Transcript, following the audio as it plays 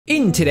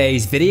In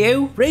today's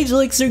video,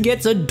 RageElixir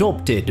gets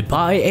adopted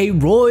by a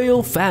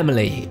royal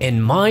family in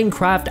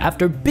Minecraft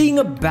after being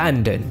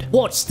abandoned.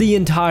 Watch the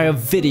entire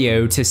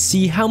video to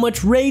see how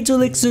much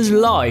RageElixir's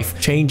life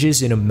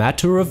changes in a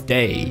matter of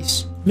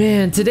days.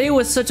 Man, today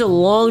was such a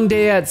long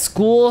day at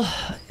school,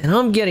 and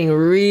I'm getting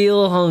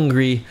real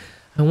hungry.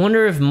 I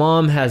wonder if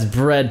mom has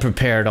bread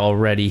prepared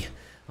already.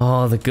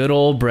 Oh, the good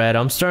old bread.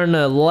 I'm starting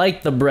to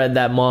like the bread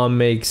that mom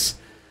makes.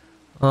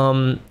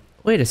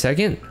 Wait a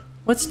second.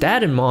 What's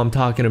dad and mom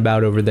talking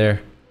about over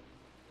there?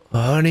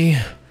 Honey,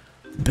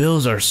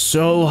 bills are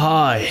so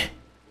high.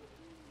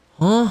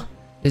 Huh?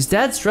 Is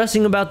dad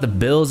stressing about the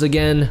bills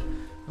again?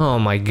 Oh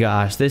my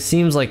gosh, this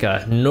seems like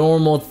a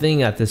normal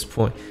thing at this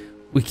point.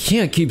 We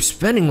can't keep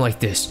spending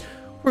like this.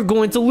 We're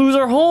going to lose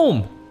our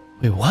home.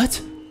 Wait,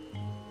 what?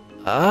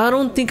 I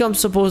don't think I'm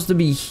supposed to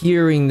be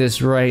hearing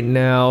this right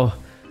now.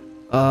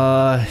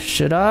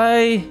 Should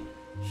I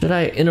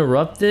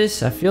interrupt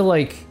this? I feel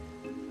like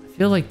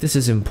this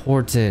is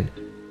important.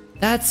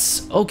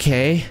 That's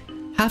okay.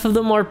 Half of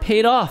them are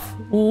paid off.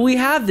 We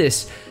have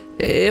this.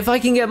 If I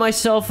can get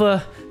myself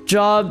a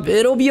job,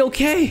 it'll be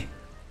okay.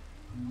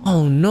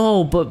 Oh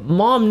no, but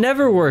mom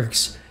never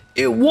works.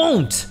 It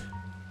won't.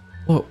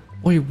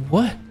 Wait,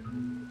 what?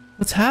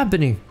 What's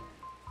happening?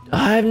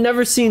 I've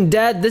never seen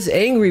dad this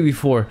angry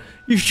before.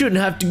 You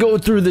shouldn't have to go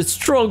through this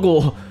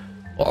struggle.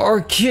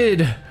 Our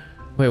kid.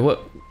 Wait,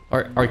 what?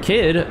 Our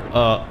kid?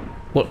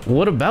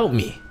 What about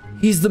me?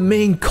 He's the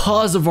main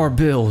cause of our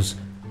bills.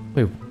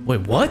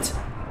 Wait, what?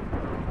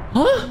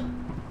 Huh?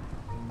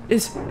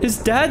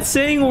 Is dad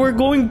saying we're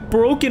going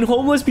broke and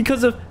homeless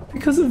because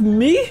of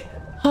me?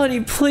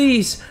 Honey,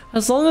 please.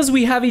 As long as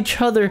we have each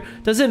other,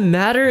 does it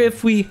matter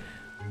if we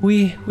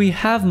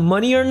have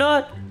money or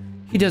not?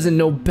 He doesn't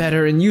know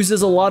better and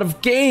uses a lot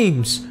of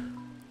games.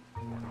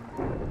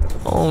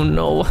 Oh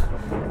no.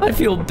 I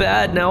feel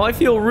bad now. I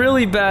feel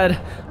really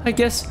bad. I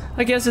guess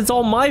it's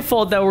all my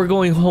fault that we're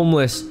going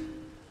homeless.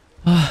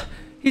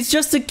 He's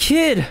just a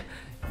kid.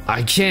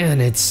 I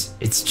can.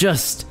 It's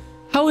just.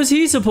 How is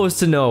he supposed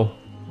to know?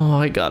 Oh,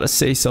 I gotta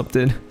say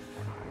something.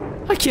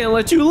 I can't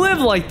let you live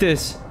like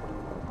this.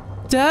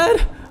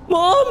 Dad?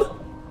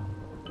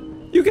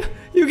 Mom?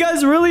 You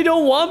guys really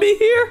don't want me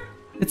here?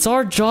 It's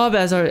our job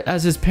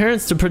as his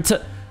parents to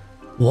protect.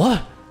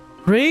 What?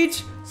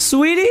 Rage?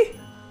 Sweetie?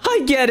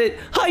 I get it.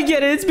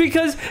 It's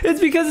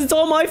because it's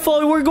all my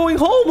fault we're going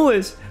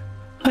homeless.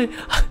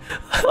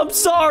 I'm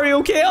sorry,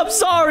 okay? I'm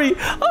sorry.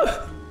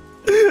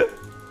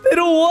 They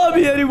don't want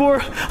me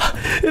anymore.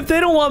 If they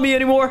don't want me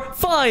anymore,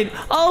 fine.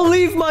 I'll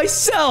leave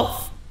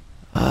myself.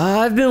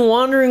 I've been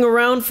wandering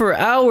around for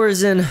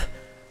hours and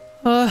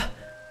I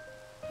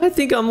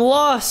think I'm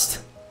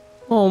lost.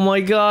 Oh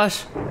my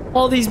gosh.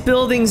 All these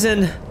buildings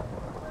and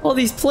all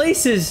these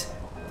places,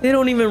 they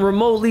don't even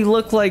remotely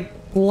look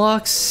like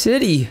Block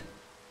City.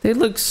 They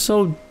look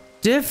so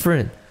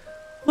different.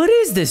 What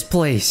is this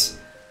place?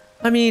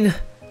 I mean,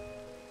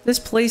 this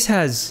place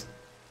has...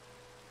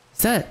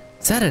 Is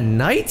that a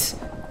knight?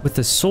 With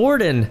a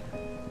sword and...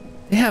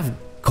 They have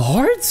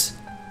guards?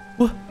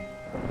 What?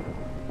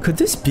 Could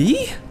this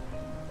be?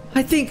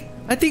 I think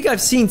I've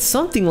seen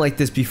something like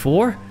this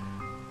before.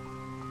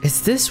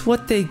 Is this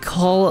what they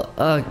call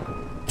a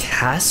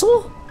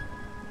castle?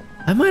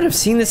 I might have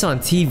seen this on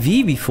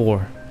TV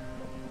before.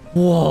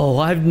 Whoa,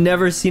 I've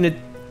never seen a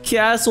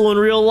castle in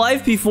real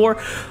life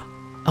before.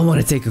 I want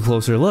to take a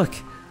closer look.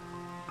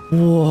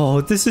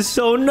 Whoa, this is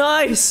so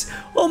nice.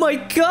 Oh my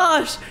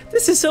gosh,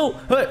 this is so...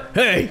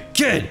 Hey,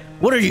 kid,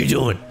 what are you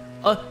doing?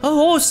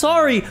 Oh,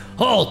 sorry.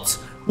 Halt.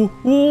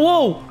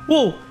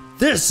 Whoa.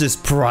 This is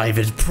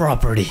private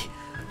property.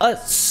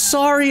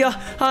 Sorry,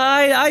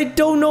 I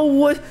don't know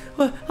what...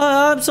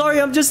 I'm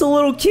sorry, I'm just a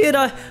little kid.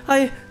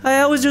 I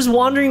was just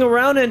wandering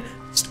around and...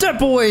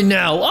 Step away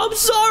now, I'm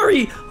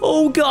sorry.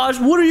 Oh gosh,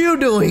 what are you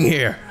doing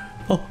here?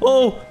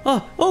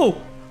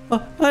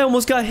 I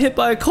almost got hit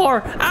by a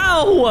car.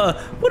 Ow!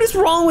 What is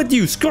wrong with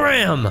you?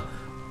 Scram!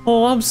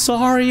 Oh, I'm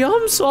sorry.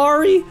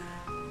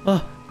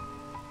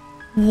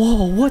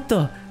 Whoa, what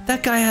the?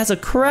 That guy has a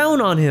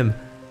crown on him.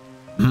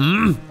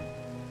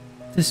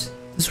 This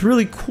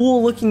really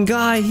cool looking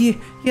guy. He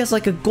has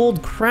like a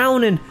gold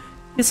crown and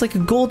it's like a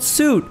gold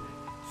suit.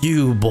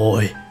 You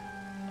boy.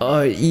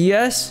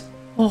 Yes?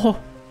 Oh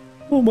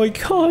my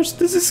gosh,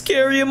 this is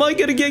scary. Am I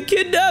gonna get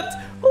kidnapped?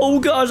 Oh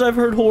gosh, I've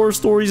heard horror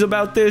stories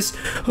about this.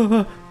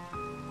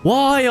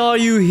 Why are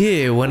you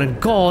here when the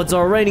gods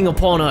are raining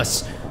upon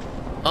us?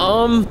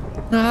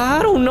 I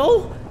don't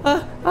know.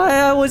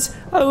 I was,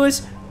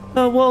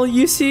 well,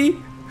 you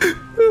see,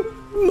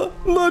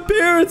 my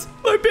parents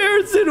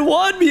didn't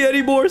want me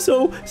anymore,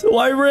 so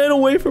I ran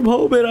away from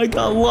home and I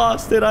got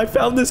lost and I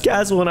found this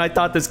castle and I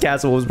thought this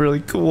castle was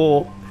really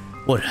cool.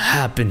 What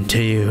happened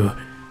to you?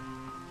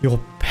 Your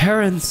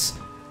parents?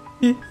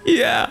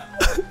 Yeah,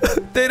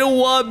 they don't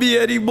want me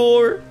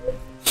anymore.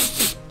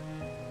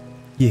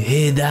 You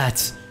hear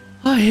that?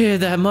 I hear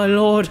that, my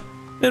lord.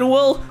 And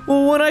well,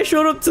 when I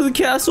showed up to the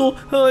castle,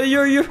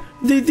 your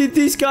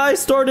these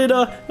guys started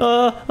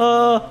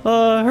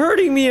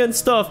hurting me and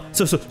stuff.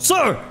 So,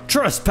 sir,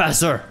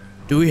 trespasser,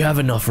 do we have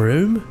enough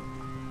room?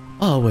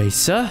 Always,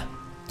 sir.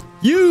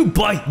 You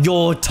bite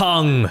your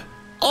tongue.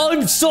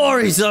 I'm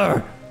sorry,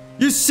 sir.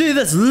 You see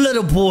this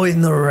little boy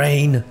in the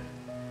rain?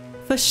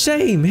 For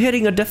shame,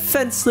 hitting a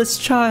defenseless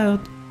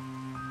child.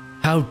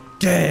 How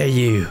dare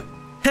you?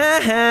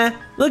 Ha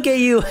ha, look at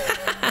you.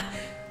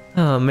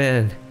 Oh,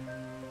 man.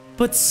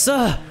 But,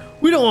 sir,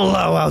 we don't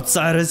allow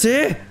outsiders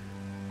here.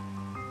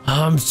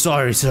 I'm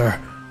sorry, sir.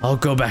 I'll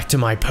go back to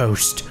my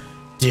post.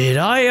 Did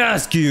I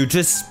ask you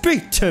to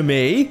speak to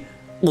me?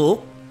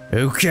 Well,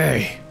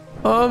 okay.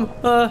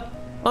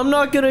 I'm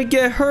not gonna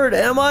get hurt,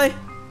 am I?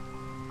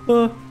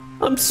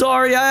 I'm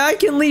sorry. I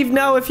can leave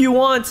now if you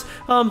want.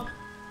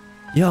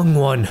 Young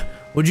one,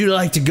 would you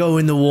like to go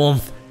in the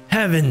warmth?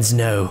 Heavens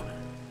no.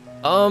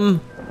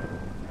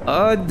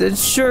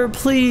 Sure,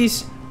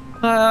 please.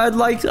 I'd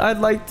like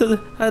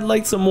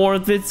some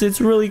warmth.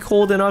 It's really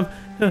cold and I'm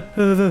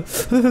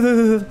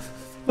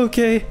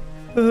okay.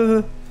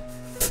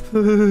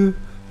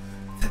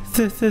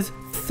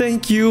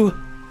 Thank you.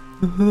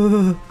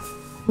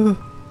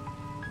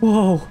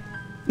 Whoa,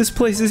 this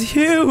place is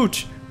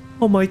huge.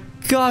 Oh my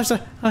gosh,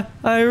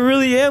 I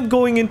really am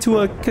going into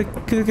a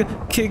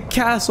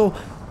castle.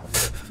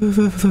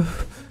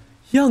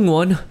 Young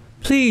one,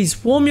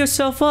 please warm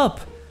yourself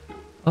up.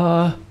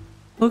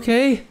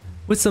 Okay,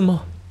 with some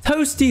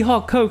toasty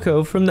hot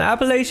cocoa from the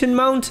Appalachian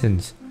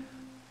Mountains.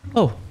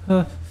 Oh,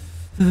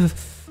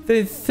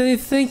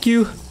 thank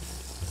you.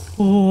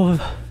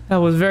 Oh, that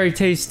was very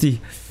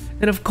tasty.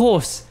 And of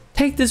course,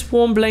 take this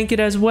warm blanket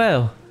as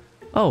well.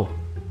 Oh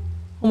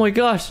my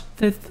gosh,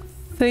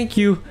 thank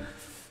you.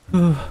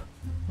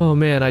 Oh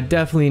man, I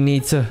definitely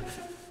need to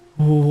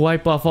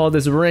wipe off all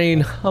this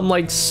rain. I'm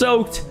like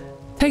soaked.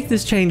 Take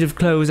this change of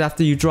clothes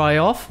after you dry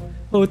off.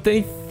 Oh,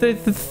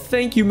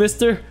 thank you,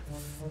 mister.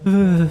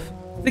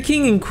 The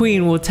king and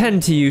queen will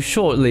tend to you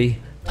shortly.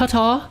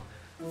 Ta-ta.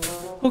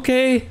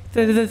 Okay,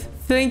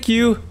 thank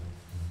you.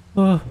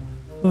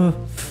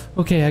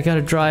 Okay, I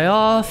gotta dry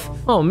off.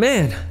 Oh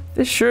man,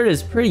 this shirt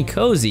is pretty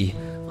cozy.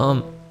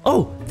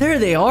 Oh, there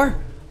they are.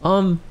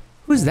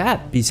 Who's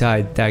that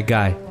beside that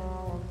guy?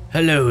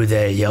 Hello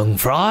there, young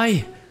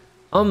fry.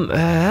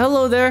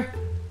 Hello there.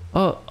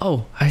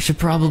 Oh, I should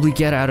probably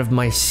get out of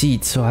my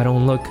seat so I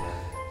don't look,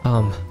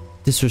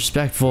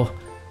 disrespectful.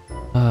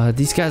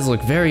 These guys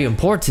look very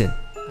important.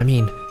 I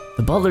mean,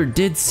 the butler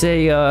did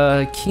say,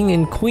 king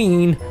and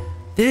queen.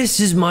 This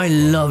is my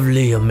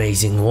lovely,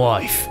 amazing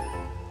wife.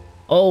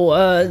 Oh,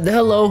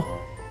 hello.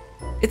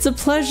 It's a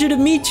pleasure to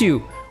meet you.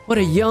 What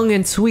a young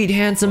and sweet,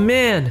 handsome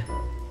man.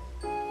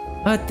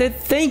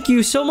 Thank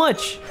you so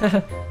much.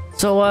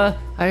 So, I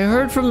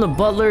heard from the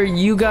butler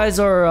you guys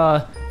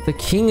are, the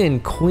king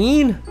and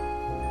queen?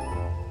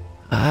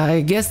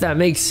 I guess that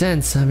makes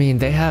sense. I mean,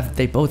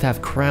 they both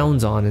have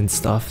crowns on and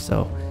stuff,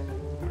 so.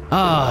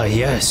 Ah,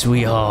 yes,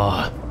 we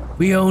are.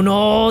 We own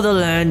all the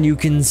land you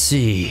can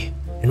see.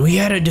 And we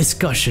had a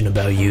discussion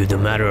about you, the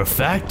matter of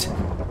fact.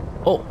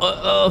 Oh,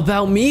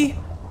 about me?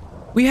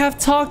 We have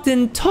talked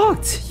and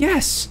talked,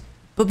 yes.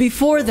 But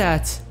before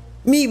that,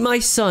 meet my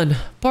son,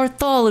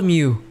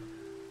 Bartholomew.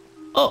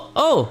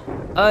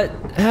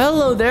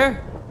 Hello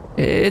there.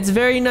 It's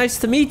very nice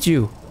to meet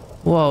you.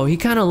 Whoa, he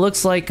kind of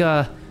looks like,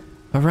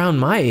 around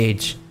my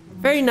age.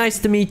 Very nice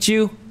to meet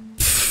you.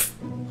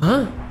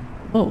 Huh?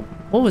 Oh,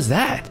 what was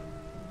that?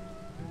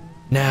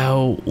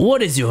 Now,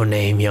 what is your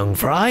name, young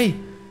fry?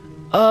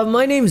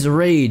 My name's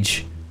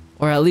Rage.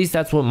 Or at least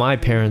that's what my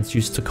parents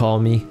used to call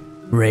me.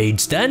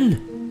 Rage,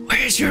 then?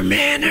 Where's your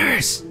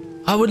manners?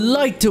 I would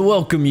like to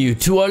welcome you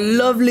to our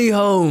lovely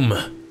home.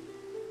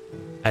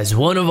 As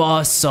one of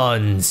our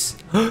sons.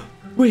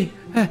 Wait,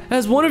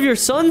 as one of your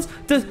sons?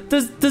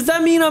 Does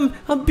that mean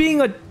I'm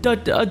being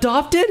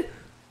adopted?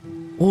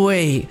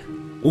 Wait,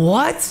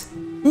 what?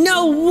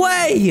 No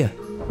way!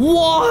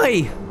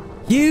 Why?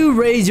 You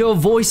raise your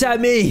voice at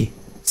me.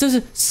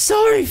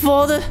 Sorry,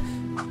 father.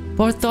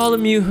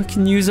 Bartholomew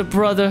can use a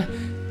brother.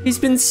 He's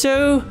been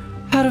so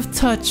out of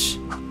touch.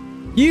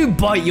 You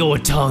bite your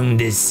tongue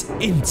this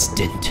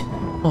instant.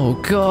 Oh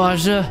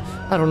gosh,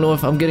 I don't know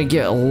if I'm gonna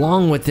get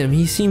along with him.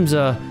 He seems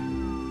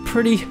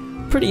pretty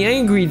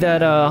angry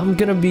that I'm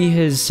gonna be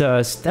his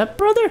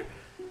stepbrother.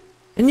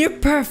 And you're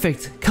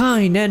perfect,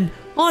 kind, and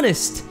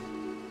honest.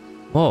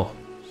 Oh,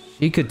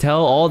 she could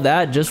tell all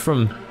that just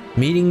from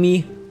meeting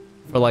me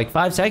for like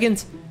 5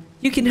 seconds.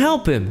 You can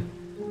help him.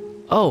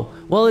 Oh,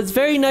 well, it's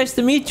very nice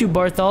to meet you,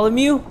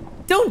 Bartholomew.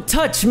 Don't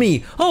touch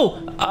me.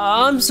 Oh,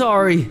 I'm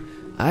sorry.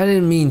 I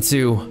didn't mean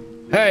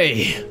to.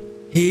 Hey,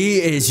 he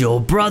is your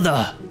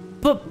brother.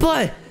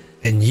 But,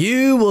 and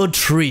you will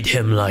treat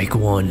him like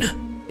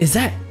one. Is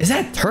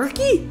that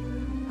turkey?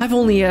 I've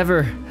only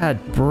ever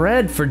had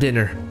bread for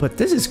dinner, but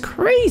this is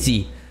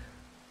crazy.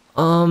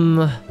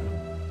 I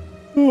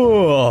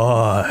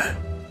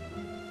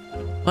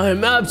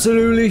am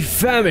absolutely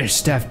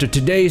famished after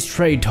today's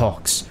trade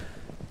talks.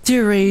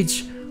 Dear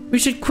Rage, we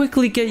should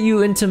quickly get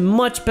you into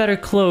much better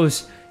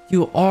clothes.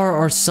 You are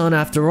our son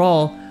after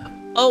all.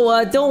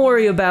 Oh, don't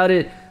worry about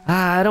it.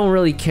 I don't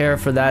really care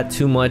for that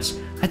too much.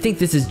 I think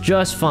this is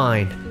just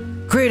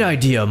fine. Great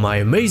idea, my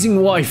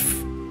amazing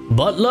wife.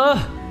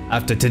 Butler,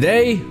 after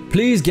today,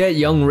 please get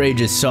young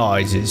Rage's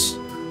sizes.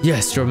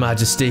 Yes, Your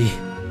Majesty.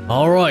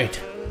 Alright,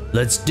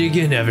 let's dig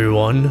in,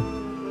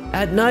 everyone.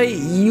 At night,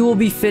 you will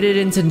be fitted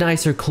into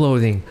nicer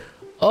clothing.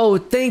 Oh,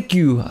 thank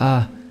you.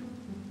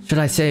 Should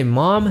I say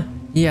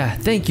Mom? Yeah,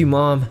 thank you,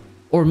 Mom.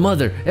 Or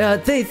Mother.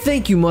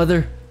 Thank you,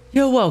 Mother.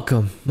 You're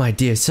welcome, my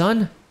dear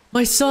son.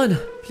 My son,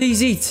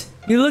 please eat.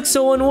 You look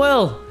so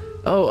unwell.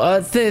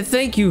 Oh,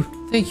 thank you.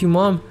 Thank you,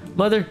 Mom.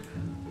 Mother.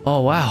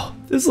 Oh, wow.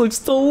 This looks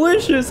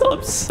delicious.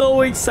 I'm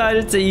so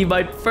excited to eat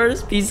my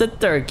first piece of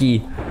turkey.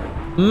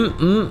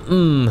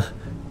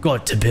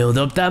 Got to build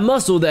up that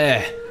muscle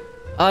there.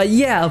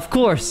 Yeah, of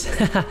course.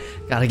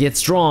 Gotta get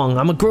strong.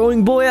 I'm a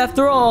growing boy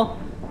after all.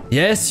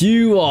 Yes,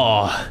 you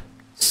are.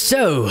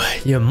 So,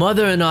 your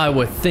mother and I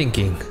were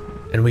thinking,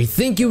 and we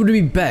think it would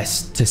be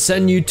best to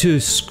send you to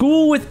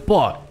school with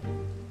Bart.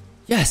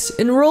 Yes,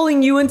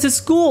 enrolling you into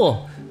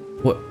school.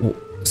 What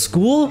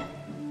school?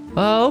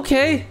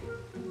 Okay.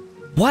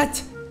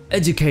 What?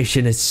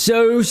 Education is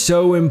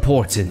so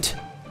important,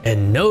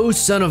 and no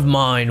son of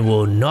mine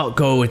will not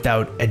go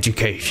without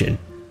education.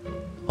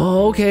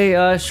 Oh,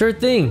 okay, sure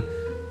thing.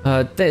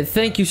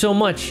 Thank you so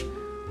much.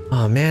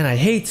 Oh man, I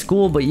hate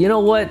school, but you know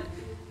what?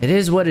 It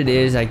is what it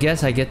is. I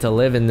guess I get to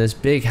live in this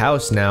big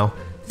house now.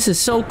 This is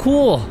so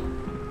cool.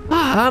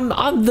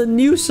 I'm the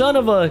new son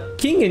of a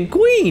king and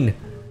queen.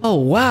 Oh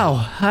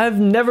wow, I've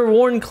never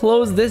worn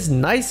clothes this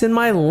nice in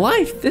my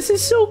life. This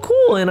is so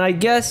cool, and I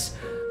guess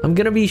I'm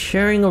gonna be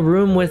sharing a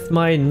room with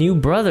my new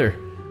brother.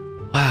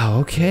 Wow,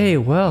 okay,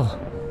 well,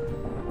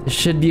 this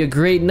should be a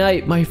great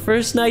night. My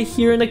first night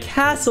here in the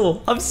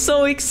castle. I'm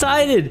so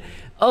excited.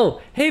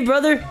 Oh, hey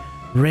brother,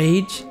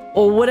 Rage,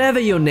 or whatever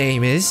your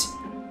name is.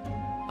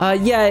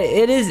 Yeah,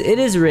 it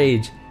is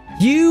Rage.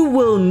 You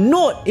will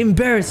not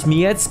embarrass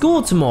me at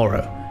school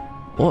tomorrow.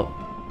 What?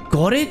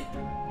 Got it?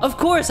 Of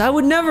course, I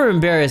would never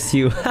embarrass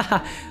you.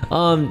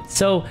 We're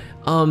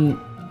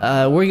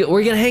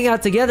gonna hang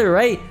out together,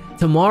 right?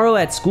 Tomorrow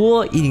at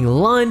school, eating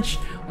lunch.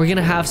 We're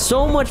gonna have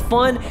so much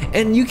fun,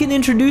 and you can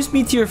introduce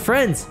me to your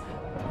friends.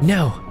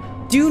 No,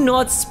 do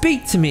not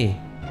speak to me.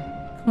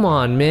 Come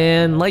on,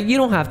 man. Like, you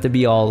don't have to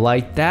be all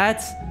like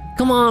that.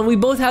 Come on, we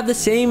both have the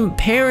same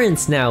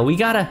parents now. We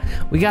gotta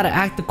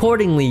act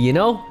accordingly, you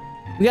know?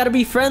 We gotta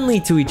be friendly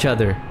to each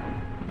other.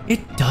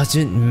 It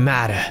doesn't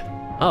matter.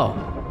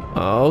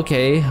 Oh,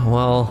 okay.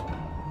 Well,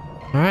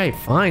 all right,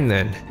 fine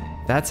then.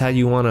 That's how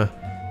you wanna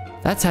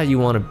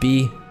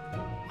be.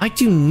 I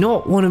do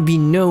not want to be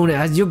known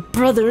as your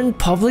brother in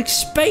public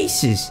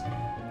spaces.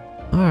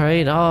 All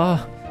right.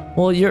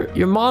 Well,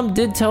 your mom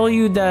did tell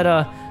you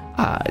that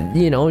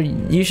you know,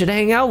 you should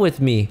hang out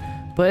with me.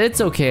 But it's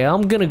okay,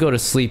 I'm gonna go to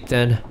sleep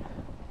then.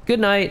 Good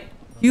night.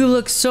 You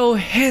look so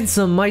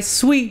handsome, my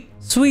sweet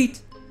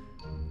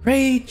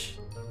Rage.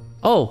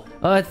 Oh,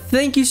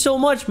 thank you so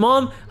much,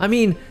 Mom. I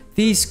mean,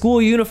 these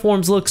school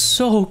uniforms look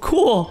so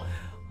cool.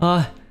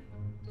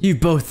 You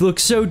both look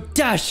so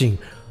dashing.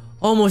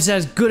 Almost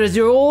as good as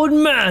your old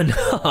man.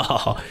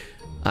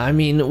 I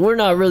mean, we're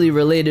not really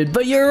related,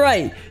 but you're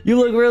right. You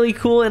look really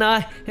cool,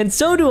 and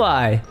so do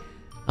I.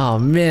 Oh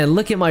man,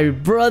 look at my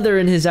brother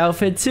in his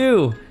outfit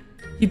too.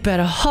 You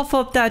better huff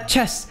up that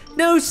chest.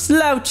 No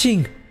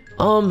slouching.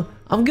 I'm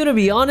gonna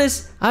be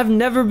honest, I've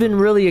never been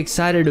really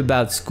excited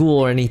about school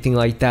or anything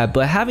like that,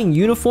 but having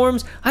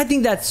uniforms, I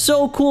think that's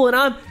so cool, and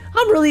I'm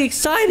really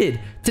excited.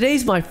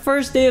 Today's my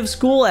first day of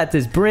school at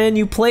this brand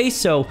new place,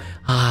 so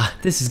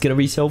this is gonna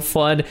be so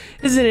fun.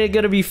 Isn't it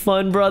gonna be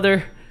fun,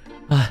 brother?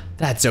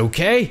 That's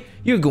okay.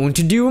 You're going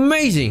to do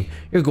amazing.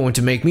 You're going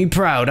to make me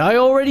proud. I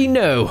already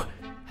know.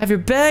 Have your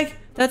bag?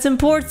 That's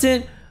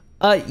important.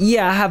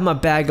 Yeah, I have my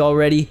bag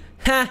already.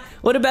 Ha!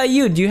 What about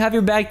you? Do you have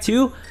your bag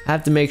too? I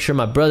have to make sure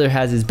my brother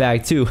has his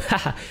bag too.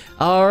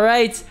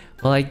 Alright.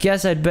 Well, I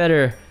guess I'd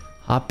better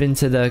hop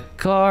into the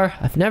car.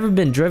 I've never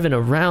been driven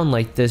around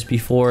like this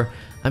before.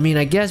 I mean,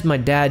 I guess my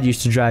dad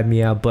used to drive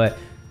me out, but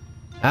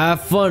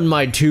have fun,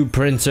 my two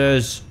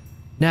princes.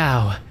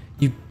 Now,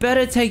 you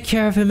better take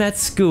care of him at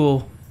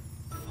school.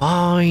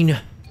 Fine.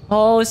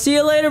 Oh, see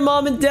you later,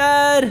 Mom and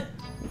Dad.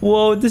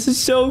 Whoa, this is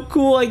so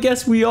cool. I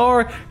guess we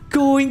are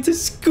going to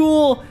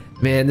school.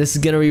 Man, this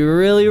is gonna be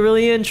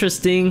really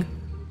interesting.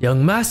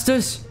 Young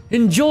masters,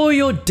 enjoy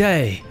your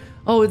day.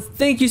 Oh,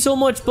 thank you so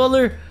much,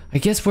 Butler. I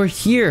guess we're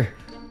here.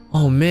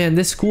 Oh man,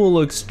 this school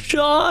looks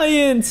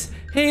giant.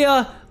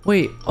 Hey,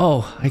 wait.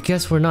 Oh, I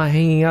guess we're not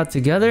hanging out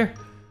together.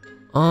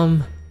 Oh,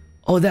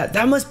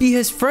 that must be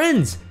his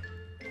friends.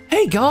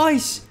 Hey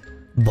guys.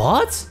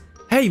 Bots?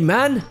 Hey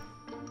man.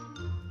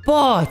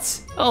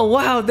 Bots. Oh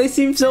wow, they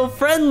seem so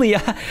friendly.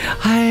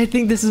 I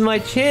think this is my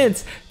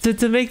chance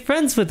to make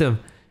friends with them.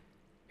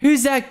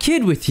 Who's that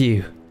kid with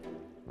you?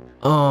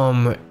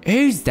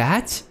 Who's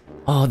that?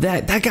 Oh,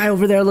 that guy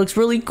over there looks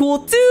really cool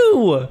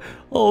too.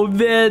 Oh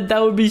man,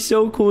 that would be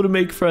so cool to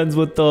make friends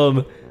with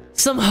them.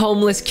 Some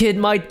homeless kid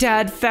my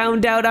dad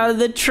found out of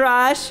the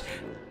trash.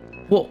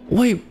 Well,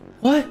 wait,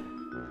 what?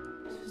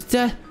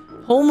 that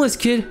homeless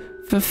kid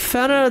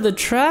found out of the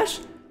trash?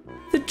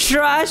 The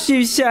trash,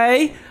 you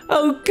say?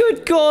 Oh,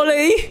 good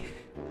golly.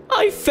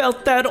 I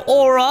felt that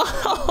aura.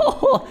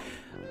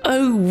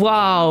 Oh,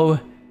 wow.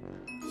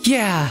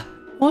 Yeah.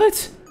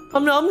 What?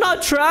 I'm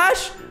not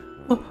trash?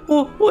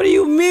 What do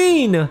you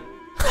mean?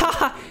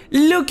 Haha,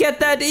 look at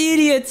that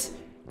idiot.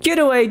 Get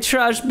away,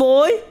 trash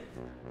boy.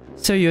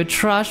 So you're a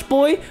trash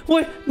boy?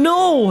 What?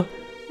 No.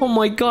 Oh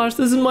my gosh,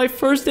 this is my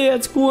first day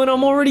at school and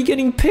I'm already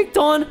getting picked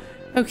on.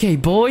 Okay,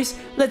 boys,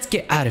 let's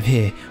get out of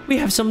here. We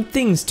have some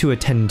things to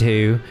attend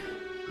to.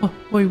 Oh,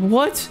 wait,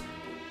 what?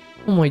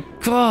 Oh my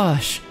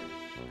gosh.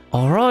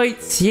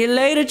 Alright, see you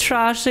later,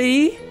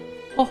 Trashy.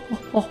 What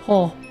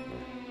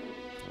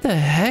the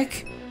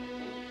heck?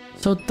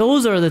 So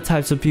those are the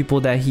types of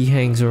people that he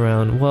hangs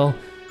around. Well,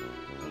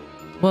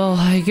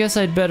 I guess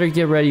I'd better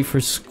get ready for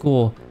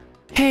school.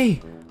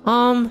 Hey,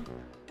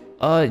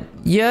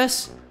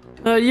 yes?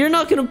 You're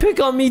not gonna pick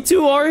on me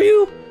too, are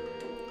you?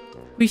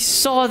 We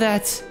saw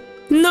that.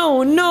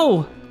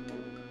 No.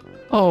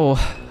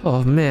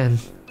 Oh man.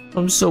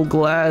 I'm so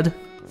glad.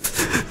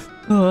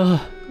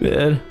 Oh,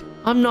 man.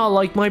 I'm not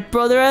like my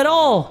brother at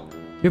all.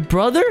 Your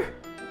brother?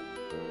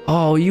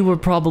 Oh, you were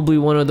probably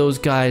one of those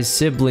guys'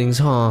 siblings,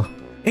 huh?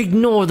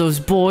 Ignore those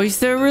boys,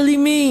 they're really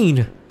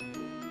mean.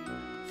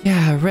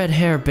 Yeah, red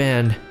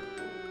hairband.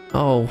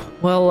 Oh,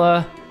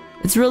 well,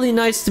 it's really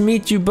nice to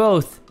meet you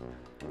both.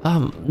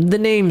 The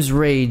name's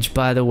Rage,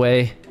 by the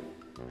way.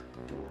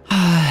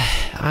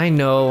 I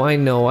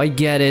know, I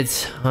get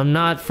it. I'm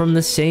not from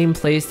the same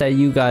place that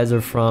you guys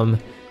are from.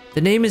 The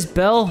name is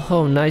Belle.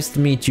 Oh, nice to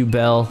meet you,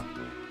 Belle.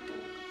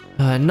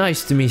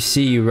 Nice to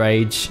see you,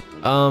 Rage.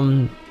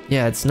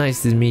 Yeah, it's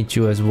nice to meet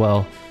you as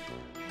well.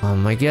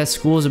 I guess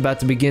school's about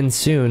to begin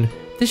soon.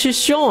 This is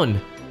Sean.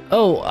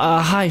 Oh,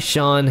 hi,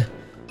 Sean.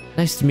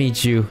 Nice to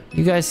meet you.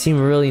 You guys seem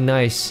really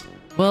nice.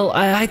 Well,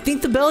 I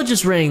think the bell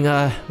just rang.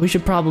 We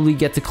should probably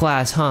get to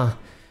class, huh?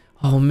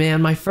 Oh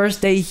man, my first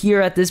day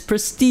here at this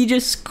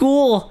prestigious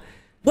school.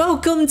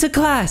 Welcome to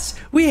class.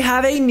 We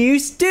have a new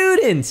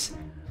student.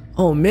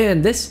 Oh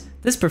man, this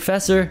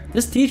professor,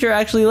 this teacher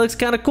actually looks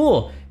kind of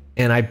cool.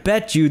 And I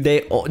bet you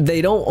they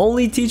don't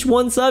only teach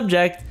one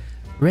subject.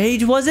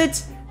 Rage, was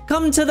it?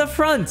 Come to the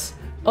front.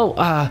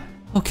 Oh,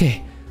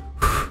 okay.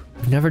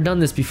 I've never done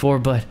this before,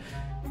 but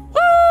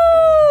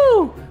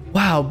woo!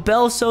 Wow,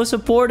 Belle's so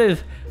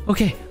supportive.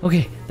 Okay,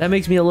 that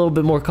makes me a little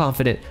bit more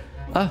confident.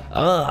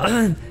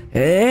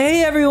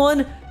 Hey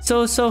everyone.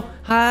 So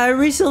I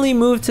recently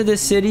moved to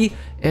this city,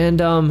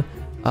 and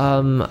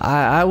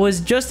I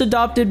was just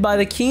adopted by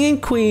the king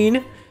and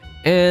queen,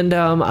 and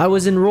I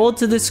was enrolled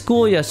to this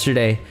school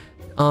yesterday.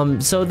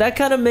 So that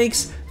kind of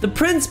makes the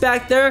prince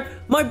back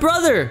there my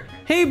brother.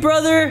 Hey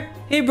brother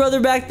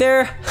back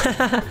there.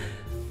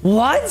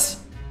 What?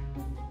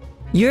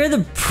 You're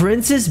the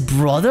prince's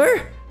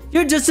brother?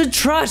 You're just a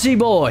trashy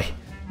boy.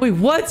 Wait,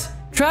 what?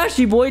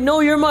 Trashy boy? No,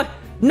 you're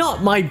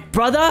not my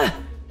brother.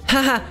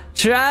 Haha,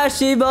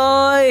 trashy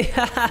boy.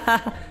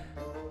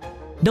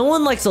 No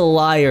one likes a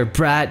liar,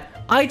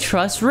 brat. I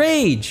trust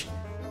Rage.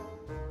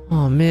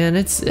 Oh man,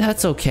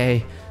 that's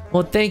okay.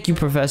 Well, thank you,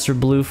 Professor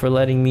Blue, for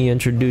letting me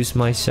introduce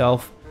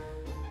myself.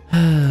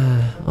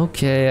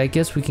 Okay, I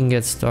guess we can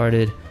get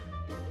started.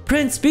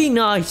 Prince, be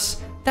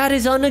nice. That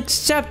is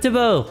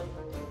unacceptable.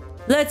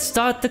 Let's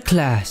start the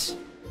class.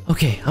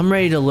 Okay, I'm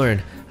ready to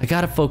learn. I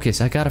gotta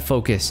focus.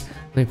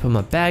 Let me put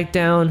my bag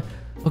down.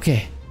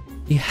 Okay,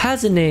 he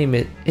has a name.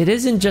 It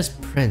isn't just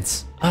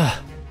Prince.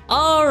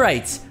 All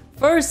right.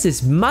 First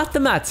is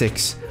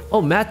mathematics.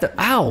 Oh,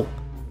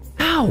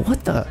 ow,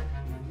 what the?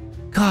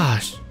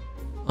 Gosh.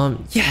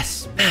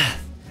 Yes,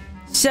 math.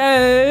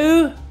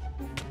 So,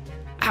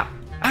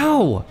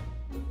 ow.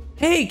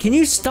 Hey, can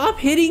you stop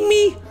hitting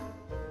me?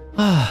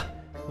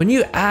 When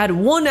you add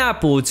one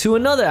apple to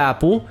another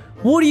apple,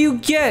 what do you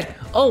get?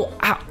 Oh,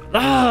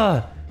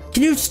 ow.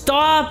 Can you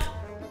stop?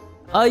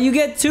 You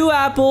get 2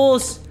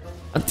 apples.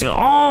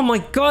 Oh my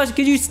gosh,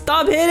 could you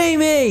stop hitting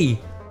me?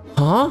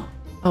 Huh?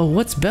 Oh,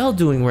 what's Belle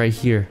doing right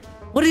here?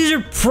 What is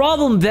your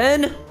problem,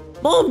 Ben?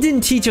 Mom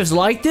didn't teach us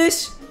like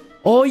this.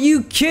 Are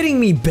you kidding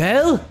me,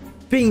 Belle?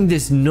 Being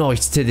this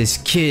nice to this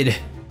kid.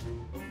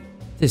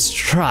 This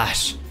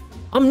trash.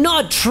 I'm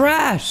not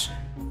trash.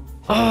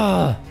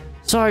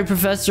 Sorry,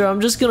 Professor. I'm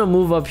just gonna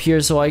move up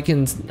here so I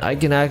can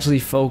actually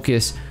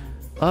focus.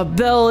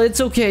 Belle, it's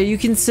okay. You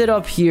can sit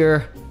up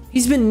here.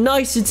 He's been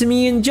nicer to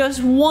me in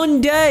just one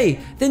day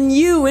than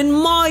you in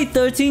my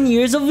 13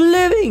 years of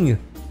living.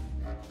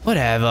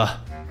 Whatever.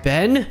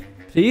 Ben,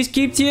 please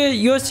keep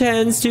your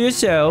hands to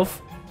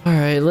yourself. All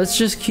right, let's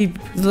just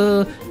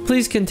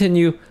please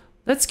continue.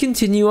 Let's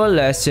continue our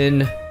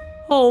lesson.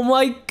 Oh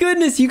my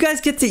goodness, you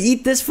guys get to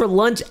eat this for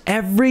lunch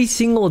every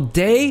single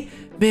day?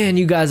 Man,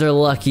 you guys are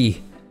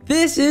lucky.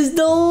 This is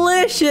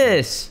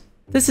delicious.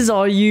 This is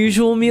our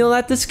usual meal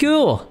at the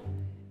school.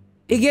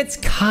 It gets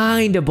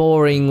kinda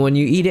boring when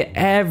you eat it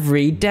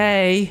every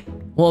day.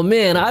 Well,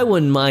 man, I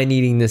wouldn't mind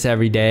eating this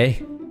every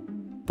day.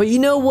 But you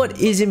know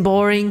what isn't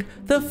boring?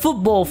 The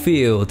football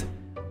field.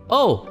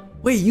 Oh,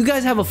 wait, you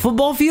guys have a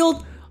football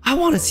field? I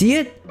want to see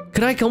it.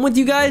 Could I come with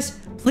you guys?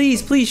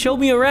 Please, please show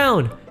me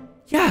around.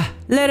 Yeah,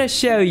 let us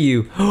show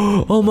you.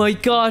 Oh my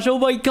gosh,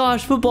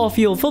 football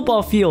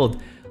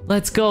field.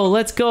 Let's go,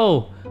 let's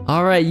go.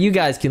 All right, you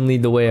guys can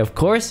lead the way, of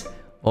course.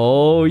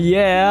 Oh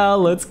yeah,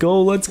 let's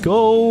go, let's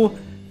go.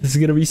 This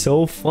is gonna be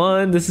so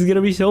fun. This is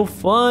gonna be so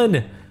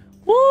fun.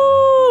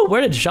 Woo!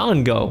 Where did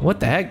Sean go? What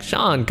the heck?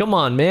 Sean, come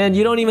on, man.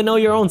 You don't even know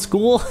your own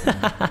school?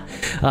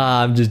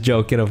 I'm just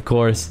joking, of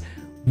course.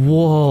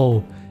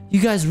 Whoa. You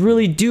guys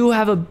really do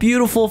have a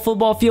beautiful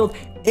football field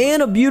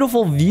and a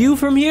beautiful view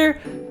from here?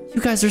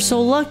 You guys are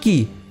so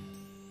lucky.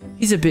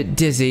 He's a bit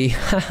dizzy.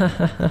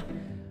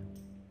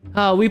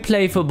 We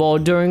play football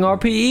during our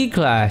PE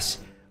class.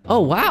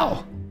 Oh,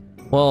 wow.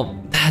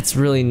 Well, that's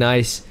really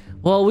nice.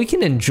 Well, we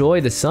can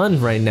enjoy the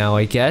sun right now,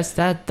 I guess.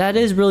 That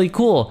is really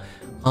cool.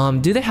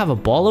 Do they have a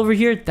ball over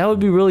here? That would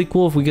be really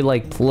cool if we could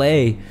like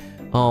play.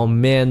 Oh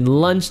man,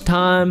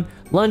 lunchtime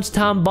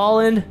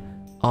balling.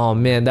 Oh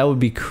man, that would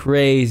be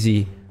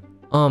crazy.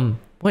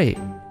 Wait.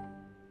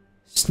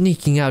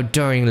 Sneaking out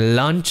during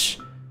lunch?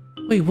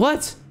 Wait,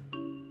 what?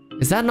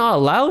 Is that not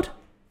allowed?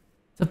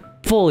 The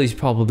bullies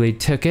probably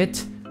took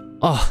it.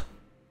 Oh.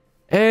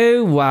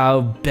 Oh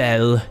wow,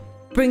 Belle.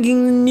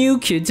 Bringing the new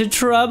kid to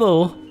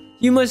trouble.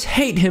 You must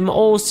hate him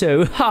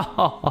also. Ha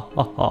ha ha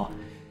ha ha.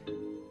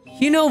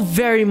 You know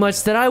very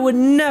much that I would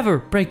never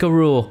break a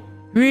rule.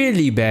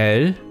 Really,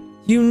 Belle?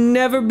 You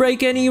never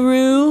break any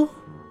rule?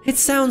 It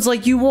sounds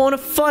like you want to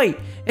fight.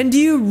 And do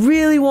you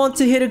really want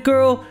to hit a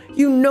girl?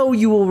 You know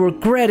you will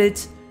regret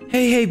it.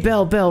 Hey,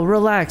 Belle,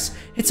 relax.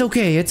 It's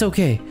okay, it's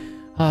okay.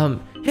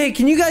 Hey,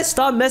 can you guys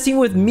stop messing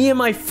with me and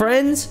my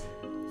friends?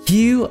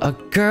 You, a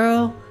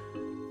girl?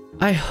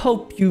 I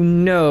hope you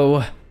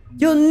know.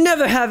 You'll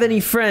never have any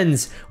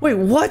friends. Wait,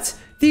 what?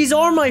 These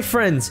are my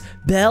friends.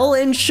 Belle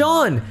and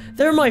Sean.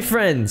 They're my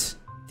friends.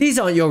 These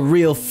aren't your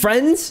real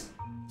friends.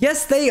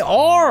 Yes, they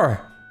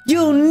are.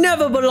 You'll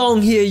never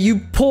belong here, you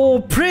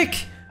poor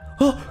prick.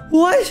 Oh,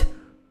 what?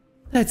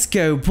 Let's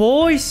go,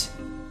 boys.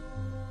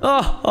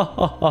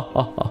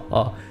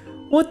 Oh,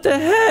 what the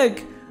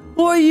heck?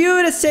 Who are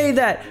you to say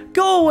that?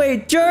 Go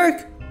away,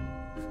 jerk.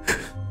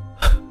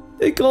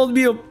 They called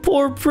me a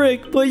poor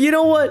prick, but you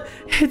know what?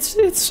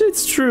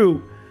 It's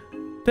true.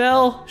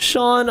 Belle,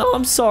 Sean,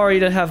 I'm sorry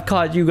to have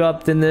caught you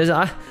up in this.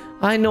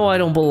 I know I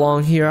don't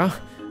belong here.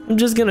 I'm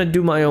just gonna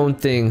do my own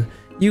thing.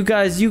 You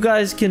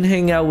guys can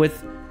hang out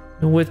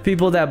with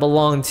people that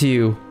belong to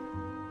you.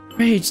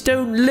 Rage,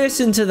 don't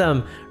listen to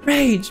them.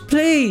 Rage,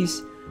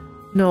 please.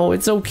 No,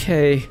 it's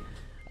okay.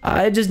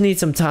 I just need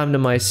some time to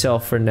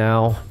myself for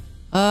now.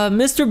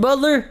 Mr.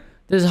 Butler,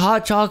 this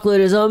hot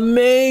chocolate is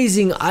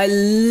amazing. I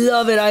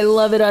love it. I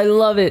love it. I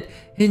love it.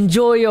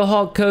 Enjoy your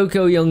hot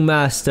cocoa, young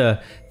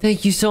master.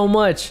 Thank you so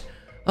much.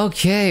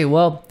 Okay,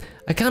 well,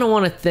 I kind of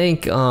want to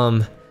thank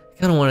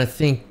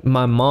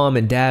my mom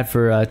and dad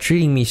for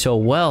treating me so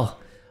well.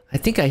 I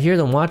think I hear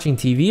them watching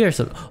TV or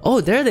something.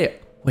 Oh, there they.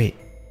 Wait,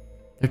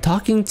 they're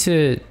talking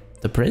to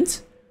the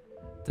prince?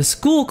 The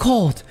school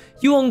called.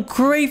 You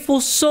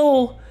ungrateful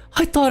soul.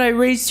 I thought I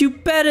raised you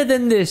better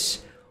than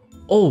this.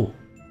 Oh,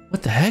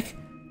 what the heck?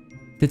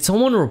 Did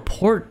someone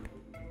report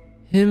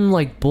him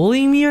like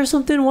bullying me or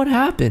something? What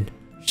happened?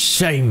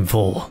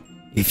 Shameful.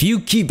 If you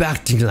keep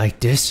acting like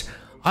this,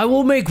 I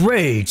will make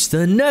Rage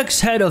the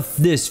next head of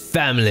this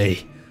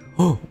family.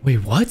 Oh,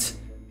 wait, what?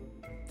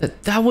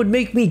 That would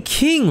make me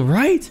king,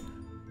 right?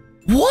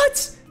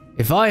 What?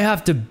 If I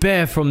have to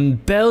bear from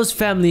Belle's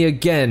family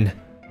again.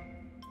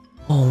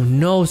 Oh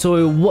no, so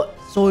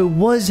it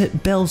was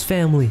Belle's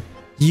family.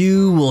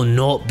 You will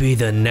not be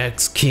the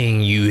next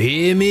king, you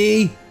hear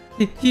me?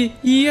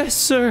 Yes,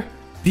 sir.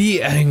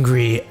 Be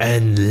angry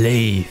and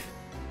leave.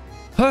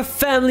 Her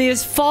family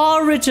is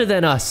far richer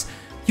than us.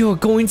 You're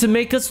going to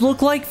make us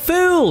look like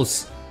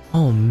fools.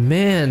 Oh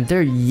man,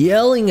 they're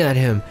yelling at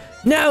him.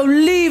 Now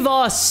leave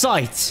our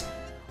sight.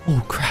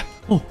 Oh crap.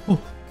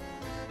 Oh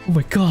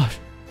my god.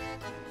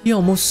 He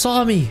almost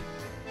saw me.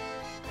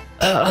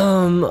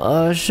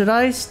 Should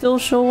I still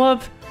show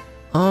up?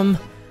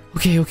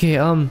 Okay,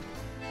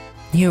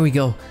 here we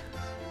go.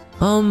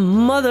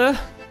 Mother,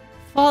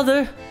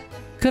 father,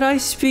 could I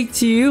speak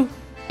to you?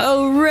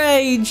 Oh,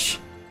 Rage.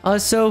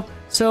 So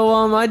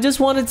I just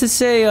wanted to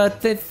say,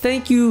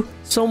 thank you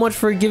so much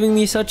for giving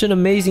me such an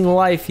amazing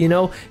life, you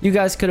know? You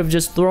guys could have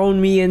just thrown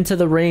me into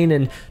the rain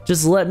and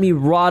just let me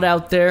rot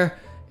out there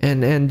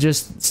and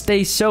just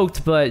stay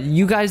soaked, but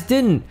you guys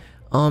didn't.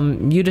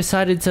 You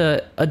decided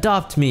to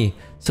adopt me.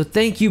 So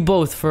thank you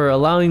both for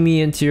allowing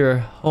me into your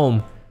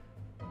home.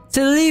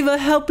 To leave a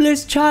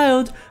helpless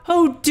child?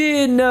 Oh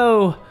dear,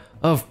 no.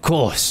 Of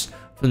course.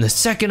 From the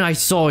second I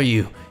saw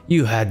you,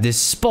 you had this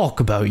spark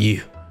about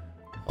you.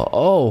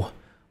 Oh.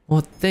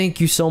 Well, thank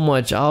you so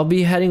much. I'll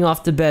be heading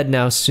off to bed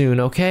now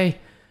soon, okay?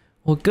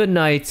 Well, good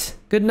night.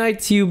 Good night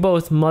to you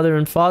both, mother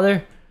and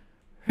father.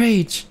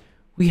 Rage,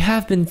 we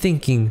have been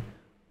thinking.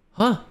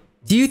 Huh?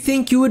 Do you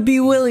think you would be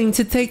willing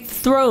to take the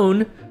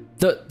throne?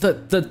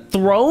 The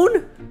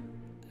throne?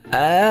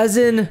 As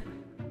in,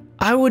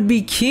 I would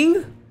be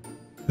king?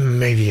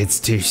 Maybe it's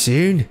too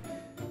soon.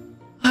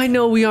 I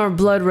know we aren't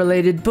blood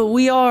related, but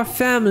we are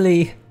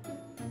family.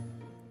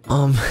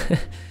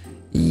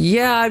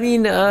 Yeah, I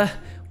mean,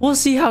 we'll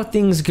see how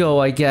things go,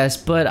 I guess,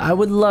 but I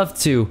would love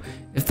to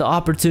if the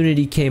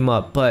opportunity came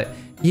up, but,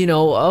 you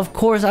know, of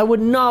course, I would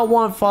not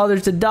want father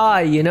to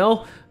die, you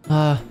know?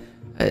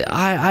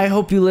 I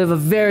hope you live a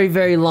very,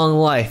 very long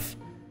life.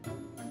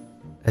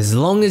 As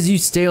long as you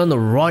stay on the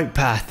right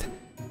path.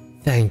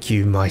 Thank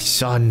you, my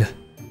son.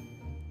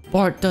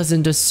 Bart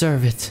doesn't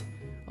deserve it.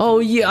 Oh,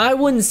 yeah, I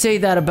wouldn't say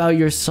that about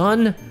your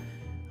son.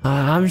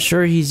 I'm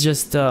sure he's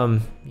just,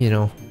 you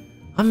know,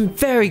 I'm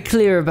very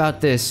clear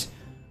about this.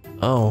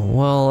 Oh,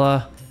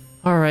 well,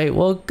 alright,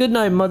 well, good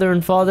night, mother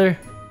and father.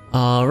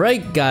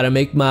 Alright, gotta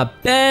make my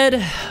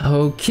bed.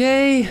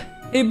 Okay.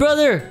 Hey,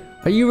 brother,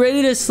 are you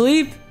ready to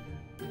sleep?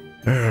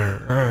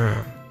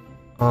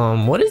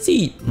 What is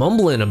he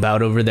mumbling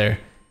about over there?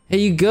 Hey,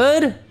 you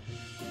good?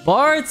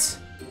 Bart?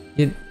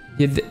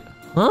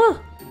 Huh?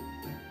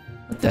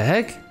 What the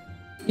heck?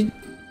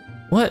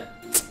 What?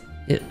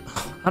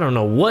 I don't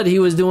know what he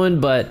was doing,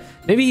 but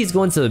maybe he's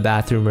going to the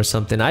bathroom or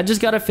something. I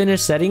just gotta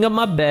finish setting up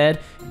my bed,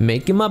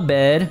 making my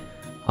bed.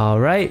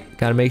 Alright,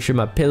 gotta make sure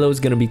my pillow's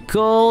gonna be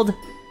cold.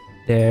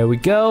 There we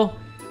go.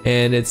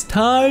 And it's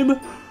time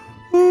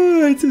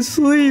to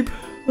sleep.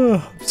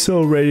 Oh, I'm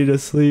so ready to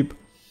sleep.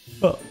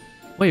 Oh,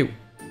 wait,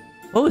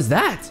 what was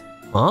that?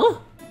 Huh?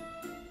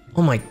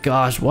 Oh my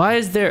gosh, why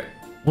is there...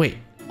 Wait,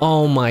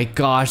 oh my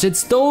gosh,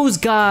 it's those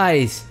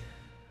guys!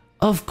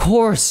 Of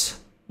course.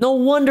 No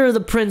wonder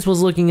the prince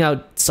was looking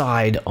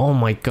outside. Oh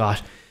my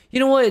gosh. You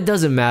know what? It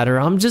doesn't matter.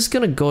 I'm just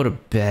gonna go to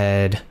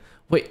bed.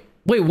 Wait,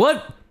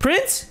 what?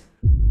 Prince?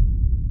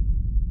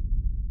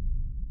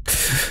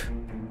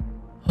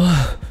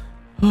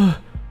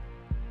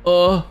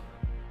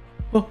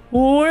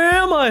 Where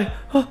am I?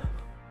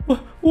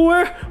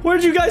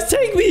 Where'd you guys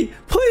take me?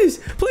 Please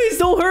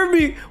don't hurt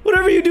me.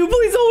 Whatever you do,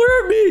 please don't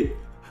hurt me.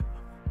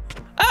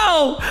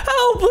 Ow,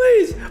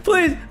 please.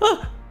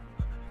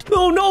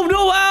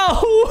 No,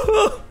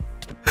 ow.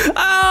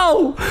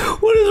 Ow!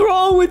 What is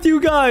wrong with you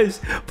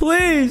guys?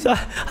 Please,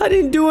 I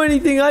didn't do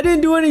anything.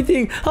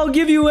 I'll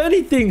give you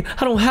anything.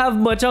 I don't have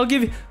much. I'll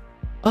give you...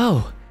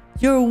 Oh,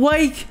 you're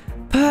awake?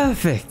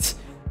 Perfect.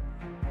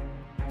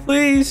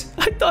 Please,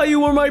 I thought you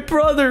were my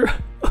brother.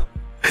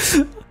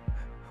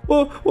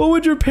 Well, what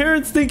would your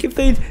parents think if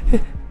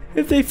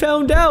they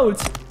found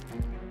out?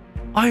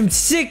 I'm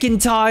sick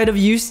and tired of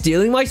you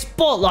stealing my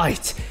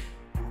spotlight.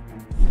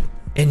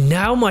 And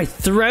now my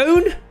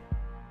throne?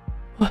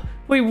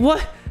 Wait,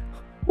 what?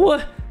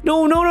 What?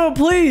 No,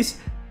 please.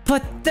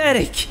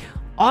 Pathetic.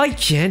 I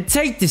can't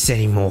take this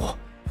anymore.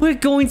 We're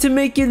going to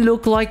make it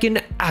look like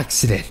an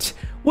accident.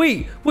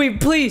 Wait,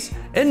 please.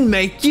 And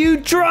make you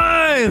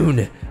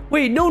drown.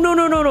 Wait,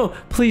 no.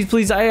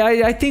 Please.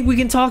 I think we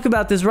can talk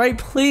about this, right?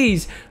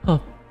 Please.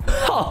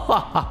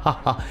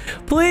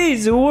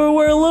 Please,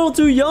 we're a little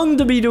too young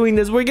to be doing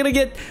this.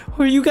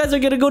 You guys are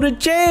gonna go to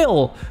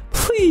jail.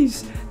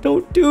 Please,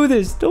 don't do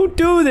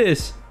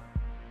this.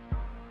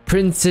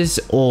 Princess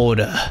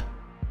order.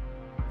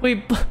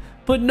 Wait,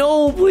 but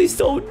no, please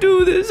don't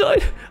do this.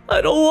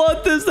 I don't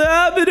want this to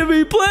happen to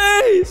me.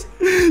 Please,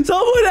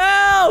 someone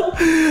help!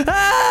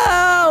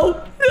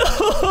 Help!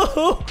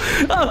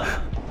 No!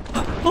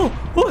 Oh,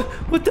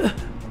 what the?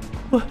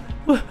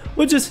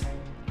 What just?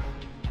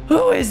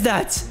 Who is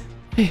that?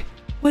 Hey,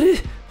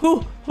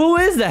 who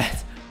is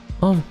that?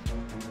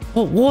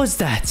 What was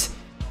that?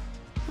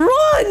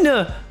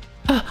 Run!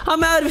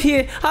 I'm out of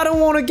here. I don't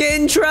want to get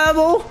in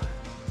trouble.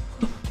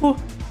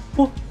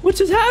 What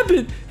just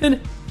happened? And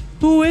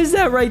who is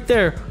that right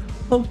there?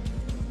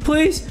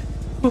 Please,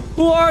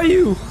 who are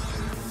you?